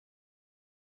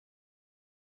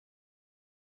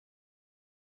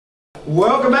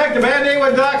Welcome back to Band Aid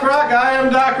with Doc Rock. I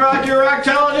am Doc Rock, your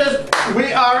rockologist.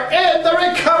 We are in the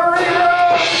recovery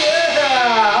room.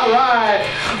 Yeah, all right.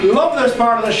 Love this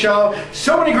part of the show.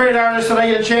 So many great artists that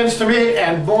I get a chance to meet,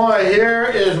 and boy, here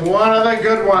is one of the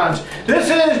good ones. This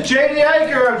is J.D.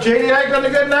 Eicher of J.D. Eicher The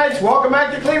Goodnights. Welcome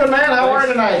back to Cleveland, man. How are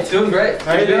you tonight? Doing great.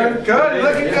 How you doing? Good. You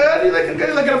looking good? You looking good?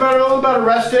 You looking about a little bit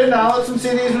rested. Now let some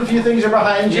CDs and a few things are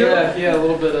behind you. Yeah, a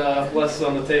little bit less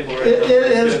on the table right now.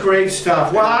 It is great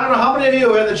stuff. Well, I don't know how many of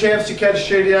you had the chance to catch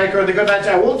J.D. Eicher The Goodnights.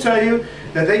 I will tell you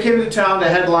that they came to town to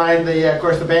headline the, of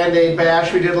course, the Band Aid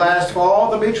Bash we did last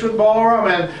fall, the Beachland Ballroom,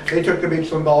 and they took the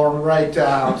Beachland Ballroom right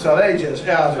down. So they just,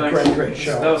 yeah, it was a great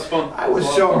show. That was fun. I was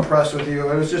so impressed with you.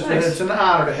 It was just, it's an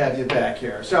honor to have you back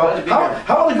here. So,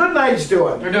 how are the Goodnights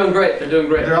doing? They're doing great. They're doing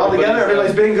great. They're all together.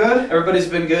 Everybody's been good. Everybody's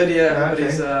been good. Yeah.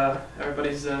 Okay.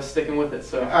 Everybody's sticking with it.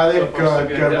 So. Are they so good?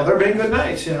 Good. Yeah. Well, they're being good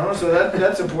nights, you know. So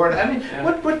that's important. I mean,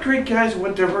 Yeah. what great guys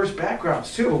with diverse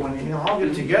backgrounds too. When you all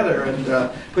get together and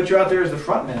put you out there as the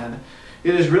front man.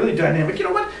 It is really dynamic. You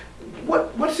know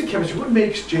what's the chemistry? What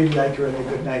makes J.D. Eicher and the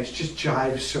Goodnights just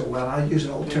jive so well? I use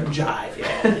an old term, jive.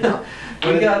 Yeah, you know.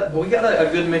 we got a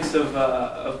good mix of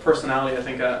personality. I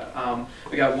think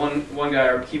we got one guy.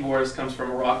 Our keyboardist comes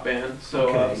from a rock band,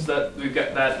 so so that we've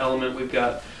got that element. We've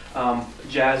got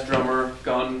jazz drummer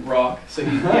gone rock, so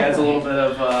he adds a little bit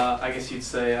of I guess you'd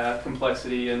say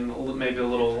complexity and maybe a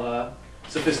little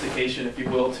sophistication, if you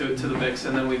will, to the mix.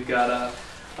 And then we've got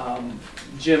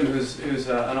Jim, who's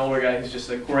an older guy, who's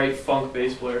just a great funk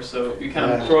bass player. So you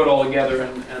kind of throw it all together,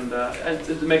 and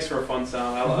it makes for a fun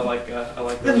sound. I like that.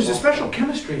 Yeah, there's a special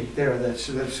chemistry there that's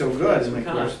so good. Yeah, so we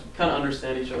kind of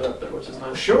understand each other up there, which is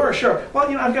nice. Sure.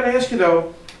 Well, I've got to ask you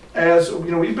though, as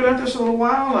we've been at this a little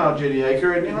while now, J.D.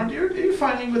 Eicher, and are you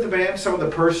finding with the band some of the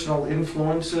personal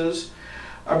influences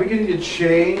are beginning to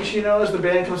change, as the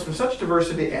band comes from such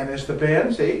diversity, and as the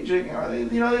band's aging, are they,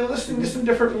 they're listening to some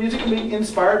different music and being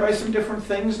inspired by some different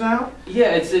things now?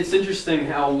 Yeah, it's interesting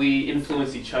how we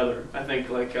influence each other. I think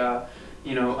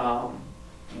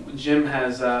Jim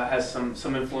has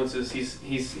some influences.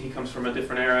 He comes from a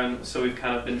different era, and so we've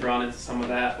kind of been drawn into some of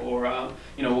that. Or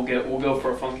we'll go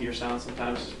for a funkier sound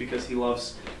sometimes, just because he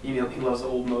loves he loves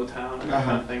old Motown and that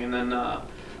kind of thing. And then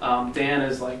Dan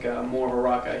is like more of a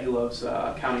rock guy. He loves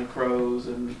Counting Crows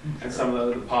and some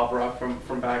of the pop rock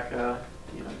from back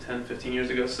 10, 15 years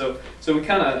ago. So we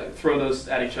kind of throw those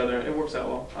at each other. It works out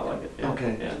well. I like it. Yeah.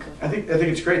 Okay. Yeah. I think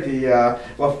it's great. I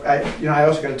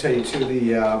also got to tell you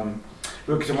too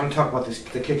because I want to talk about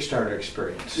the Kickstarter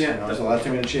experience. Yeah. It was the last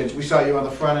time we had a chance. We saw you on the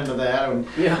front end of that, and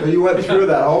you went through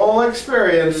that whole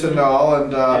experience and all,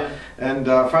 and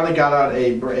finally got out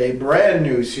a brand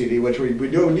new CD, which we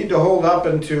need to hold up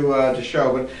and to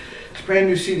show. But this brand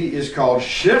new CD is called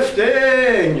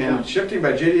Shifting, and Shifting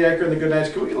by J.D. Eicher and the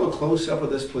Goodnights. Can we get a little close up of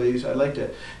this, please? I'd like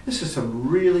to. This is some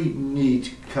really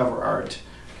neat cover art.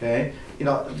 Okay,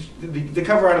 the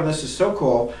cover art on this is so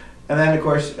cool. And then, of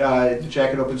course, the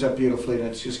jacket opens up beautifully, and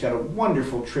it's just got a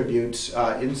wonderful tributes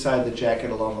inside the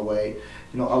jacket along the way.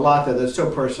 A lot that's so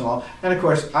personal. And, of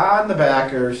course, on the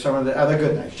back are some of the other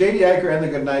Goodnights. J.D. Eicher and the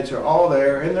Goodnights are all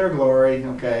there in their glory,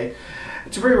 okay?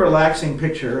 It's a very relaxing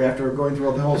picture after going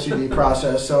through the whole CD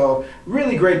process. So,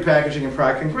 really great packaging and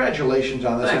product. Congratulations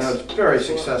on this. Thanks. I know it's very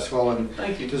successful and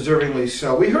Thank you. deservingly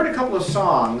so. We heard a couple of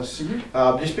songs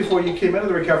just before you came into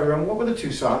the recovery room. What were the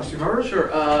two songs? Do you remember?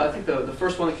 Sure. I think the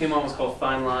first one that came on was called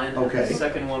Fine Line. Okay. And the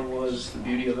second one was The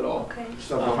Beauty of It All. Okay.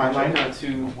 So the Fine Line? Kind of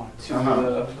two called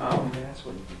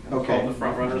the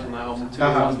front runners on the album. Two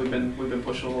of the ones we've been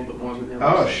pushing a little bit more than the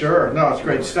others. Oh, sure. No, it's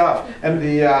great stuff. And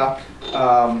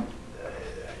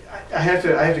I have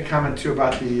to comment too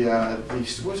about what's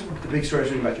the big story I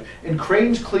was reading about you in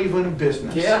Crane's Cleveland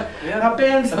Business. Yeah. Now,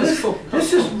 bands, Cool.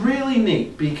 this is really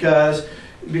neat because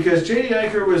J.D.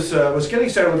 Eicher was getting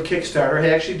started with Kickstarter. He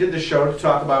actually did the show to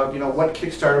talk about what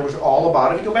Kickstarter was all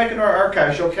about. If you go back into our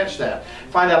archives, you'll catch that.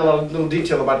 Find out a little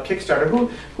detail about Kickstarter, who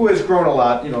has grown a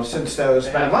lot since that was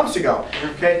 5 months ago.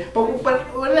 Okay, but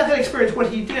in that experience, what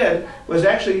he did was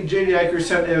actually J.D. Eicher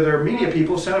sent their media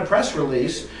people sent a press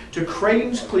release to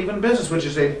Crane's Cleveland Business, which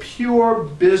is a pure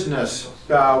business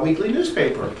weekly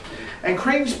newspaper. And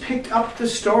Crane's picked up the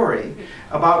story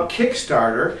about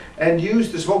Kickstarter and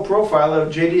used this whole profile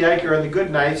of J.D. Eicher and the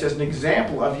Goodnights as an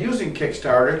example of using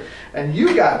Kickstarter, and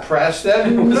you got press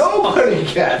that nobody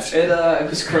gets. It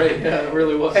was great. Yeah, it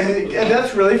really was. And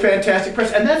that's really fantastic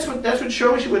press. And that's what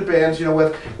shows you with bands.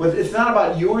 With it's not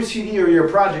about your CD or your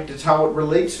project. It's how it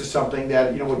relates to something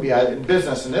that would be in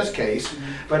business in this case.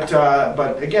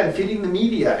 But again, feeding the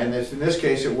media, and in this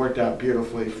case, it worked out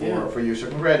beautifully for you. So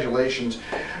congratulations.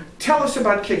 Tell us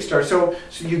about Kickstarter. So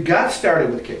you got started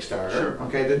with Kickstarter. Sure.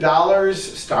 Okay, the dollars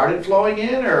started flowing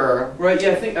in, or right?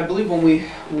 Yeah, I believe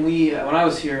when I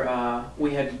was here,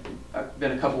 we had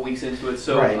been a couple weeks into it,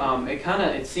 so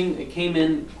it came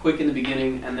in quick in the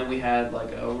beginning, and then we had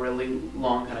like a really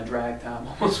long kind of drag time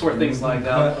almost where things lagged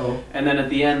out, and then at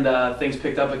the end things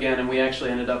picked up again, and we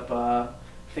actually ended up. I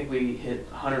think we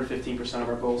hit 115% of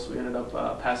our goals, so we ended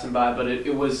up passing by, but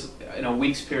it was in a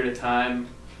week's period of time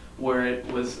where it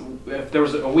was, if there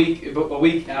was a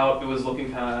week out, it was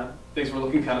looking things were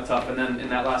looking kind of tough, and then in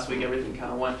that last week everything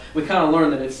kind of went. We kind of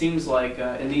learned that it seems like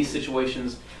in these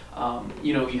situations,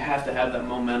 you have to have that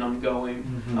momentum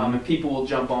going, and people will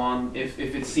jump on if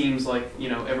it seems like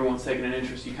everyone's taking an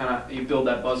interest. You build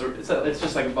that buzz. It's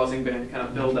just like a buzzing band. You kind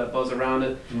of build that buzz around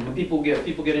it, and people get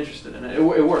interested in it.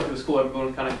 It worked. It was cool.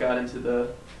 Everyone kind of got into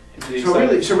the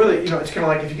excitement. So really, it's kind of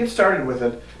like if you get started with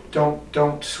it,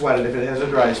 don't sweat it if it has a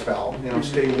dry spell.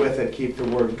 Stay with it, keep the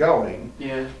word going.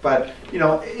 Yeah. But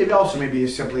it also may be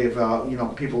simply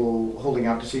of people holding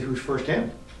out to see who's first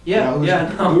in. Yeah,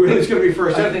 who really is going to be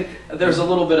first in. I think there's a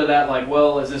little bit of that, like,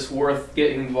 well, is this worth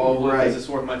getting involved with? Right. Is this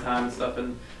worth my time and stuff?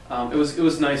 And it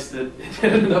was nice that it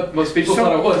ended up. Most people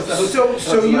thought it was.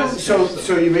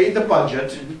 So you made the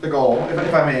budget, the goal.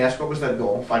 If I may ask, what was that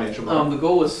goal? Financial goal. The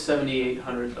goal was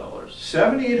 $7,800.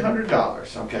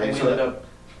 $7,800. Okay. And we ended up,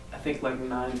 I think, like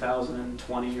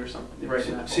 9,020 or something. Right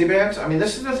in that See, bands. I mean,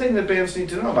 this is the thing that bands need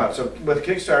to know about. So with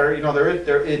Kickstarter,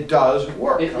 it does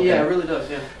work. Yeah, it really does.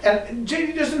 Yeah. And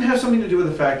JD doesn't have something to do with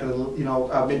the fact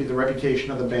that maybe the reputation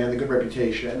of the band, the good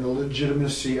reputation, and the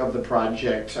legitimacy of the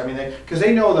project. I mean, because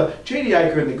they know the JD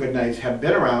Eicher and the Goodnights have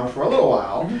been around for a little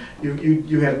while.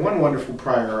 You had one wonderful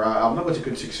prior album that was a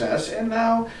good success, and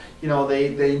now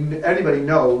anybody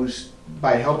knows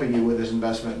by helping you with this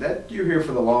investment that you're here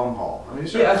for the long haul. I mean,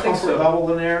 is there a comfort level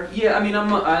in there? Yeah, I mean,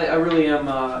 I really am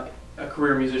a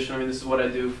career musician. I mean, this is what I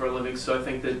do for a living, so I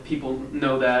think that people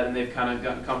know that, and they've kind of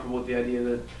gotten comfortable with the idea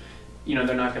that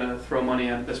they're not going to throw money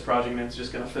at this project and it's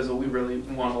just going to fizzle. We really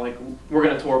want to, we're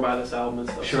going to tour by this album and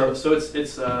stuff. Sure. So it's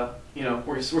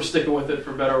we're sticking with it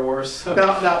for better or worse. So,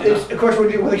 now of course,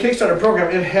 with the Kickstarter program,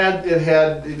 it had the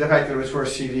fact that it was for a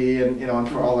CD and and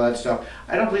for all that stuff.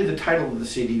 I don't believe the title of the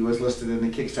CD was listed in the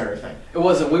Kickstarter thing. It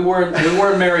wasn't. We weren't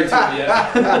married to it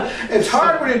yet. It's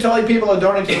hard when you're telling people to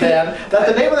donate to the band that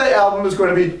the name of the album is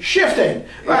going to be Shifting.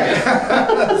 Right.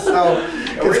 So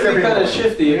we're really kind of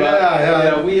shifty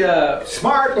about it. We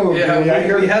smart move. Yeah,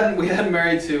 we hadn't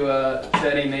married to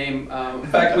any name. In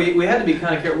fact, we had to be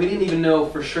kind of careful. We didn't even know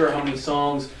for sure how many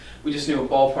songs. We just knew a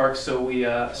ballpark, so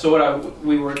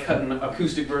we were cutting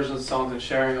acoustic versions of songs and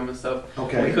sharing them and stuff.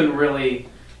 Okay. We couldn't really.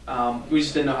 We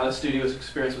just didn't know how the studio's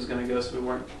experience was going to go, so we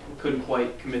couldn't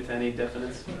quite commit to any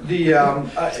definites.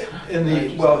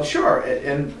 Sure.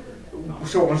 And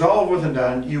so when it was all over and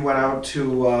done, you went out to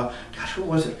what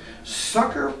was it?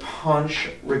 Sucker Punch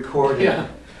Recording. Yeah.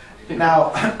 Now,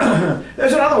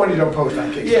 there's another one you don't post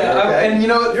on Kickstarter. Yeah, okay? and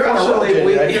you're on a roll,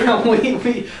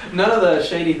 we none of the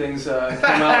shady things came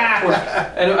out.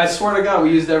 And I swear to God,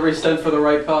 we used every cent for the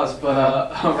right cause,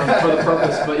 but for the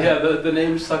purpose. But yeah, the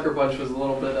name Sucker Punch was a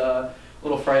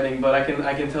little frightening. But I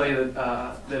can tell you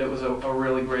that it was a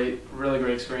really great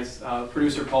experience.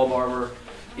 Producer Paul Barber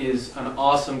is an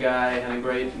awesome guy and a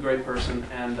great person,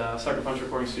 and Sucker Punch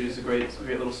Recording Studio is a great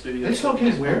little studio. It's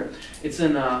located where? It's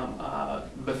in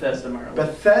Bethesda, Maryland.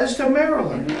 Bethesda,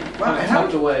 Maryland. Wow.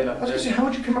 Tucked away back there. How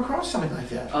would you come across something like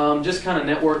that? Just kind of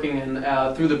networking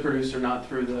and through the producer, not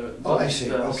through the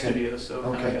studio. So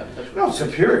okay. Well,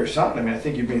 superior sound. I mean, I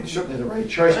think you made certainly the right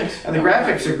choice. Thanks. And the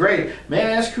graphics are great. May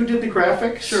I ask who did the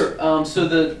graphics? Sure. So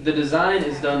the design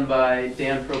is done by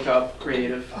Dan Prokop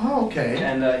Creative. Oh, okay.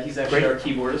 And he's actually our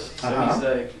keyboardist. So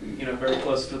he's very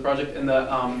close to the project. And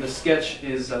the sketch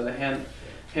is the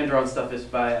hand-drawn stuff is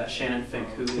by Shannon Fink,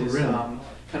 who is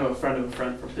kind of a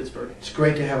friend from Pittsburgh. It's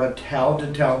great to have a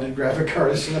talented graphic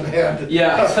artist in the band.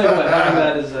 Yeah, I'll tell you what, having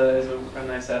that is a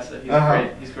nice asset. He's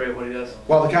great. He's great at what he does.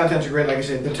 Well, the contents are great. Like I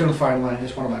said, the Tune Fine line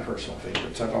is one of my personal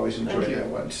favorites. I've always enjoyed that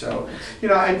one. So,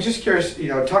 I'm just curious,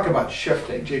 talk about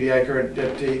shifting. J.D. Eicher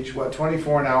at age,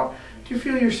 24 now. Do you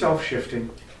feel yourself shifting?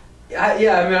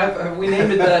 Yeah, I mean, we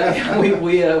named it that.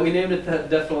 we named it that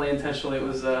definitely intentionally. It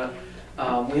was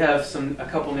we have a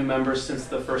couple new members since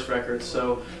the first record,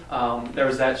 so there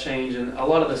was that change, and a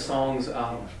lot of the songs,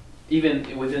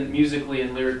 even within musically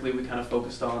and lyrically, we kind of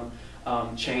focused on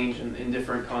change in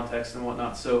different contexts and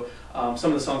whatnot. So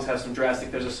some of the songs have some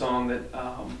drastic. There's a song that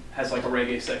has like a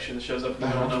reggae section that shows up in the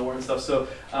middle of nowhere and stuff. So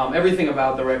everything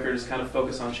about the record is kind of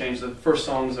focused on change. The first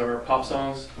songs are pop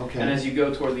songs, and as you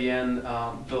go toward the end,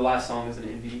 the last song is an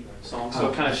indie song. So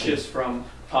it kind of shifts from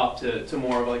pop to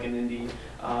more of like an indie.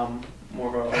 More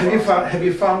of a have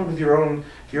you found with your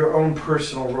own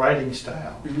personal writing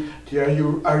style?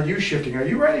 Mm-hmm. Are you shifting? Are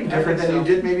you writing different than you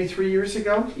did maybe 3 years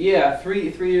ago? Yeah,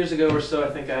 three years ago or so, I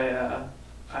think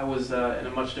I was in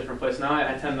a much different place. Now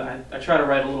I try to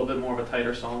write a little bit more of a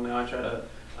tighter song. Now I try to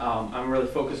I'm really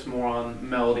focused more on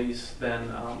melodies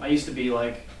than I used to be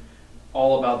like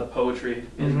all about the poetry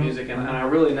in music, and I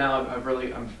really now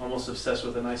I'm almost obsessed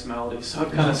with a nice melody. So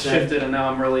I've kind of shifted, and now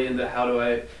I'm really into how do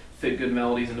I fit good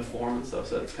melodies into form and stuff.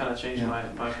 So it's kind of changed my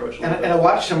approach a little bit. And I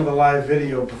watched some of the live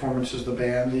video performances of the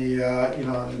band.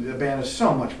 The band is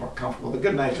so much more comfortable. The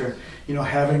Goodnights are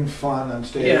having fun on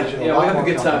stage. Yeah, we have a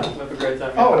good time. We have a great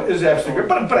time. Oh, it is absolutely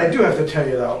great. But I do have to tell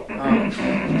you though, I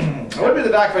wouldn't be the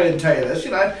doc if I didn't tell you this.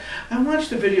 I watched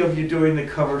the video of you doing the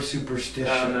cover Superstition.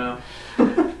 Oh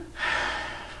no.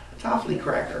 It's awfully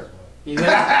cracker. You did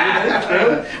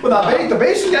it? Well, the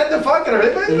bass is getting the funk and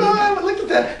everything. Look at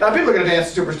that. Now people are going to dance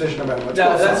to Superstition no matter what.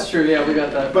 That's true. Yeah, we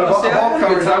got that. But I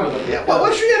had a good time with it. Yeah.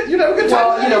 Well, you have a good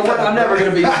time. Well, I'm never going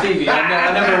to be Stevie.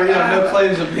 I never, no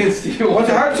claims of being Stevie. Well, it's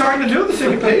a hard song to do, the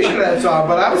syncopation of that song,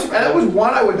 but that was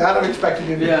one I would not have expected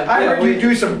you to do. Yeah, I heard you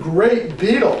do some great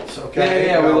Beatles. Okay.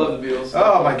 Yeah, we love the Beatles.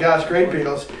 Oh my gosh, great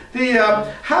Beatles.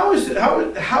 How is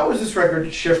this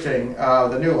record shifting?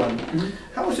 The new one. Mm-hmm.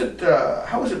 How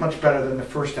is it much better than the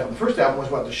first album? The first album was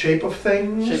what, The Shape of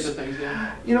Things? Shape of Things,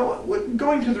 yeah.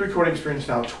 Going through the recording experience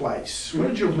now twice, what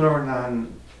did you learn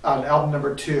on album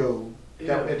number 2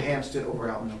 that enhanced it over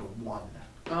album number 1?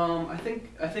 I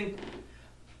think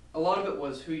a lot of it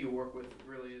was who you work with.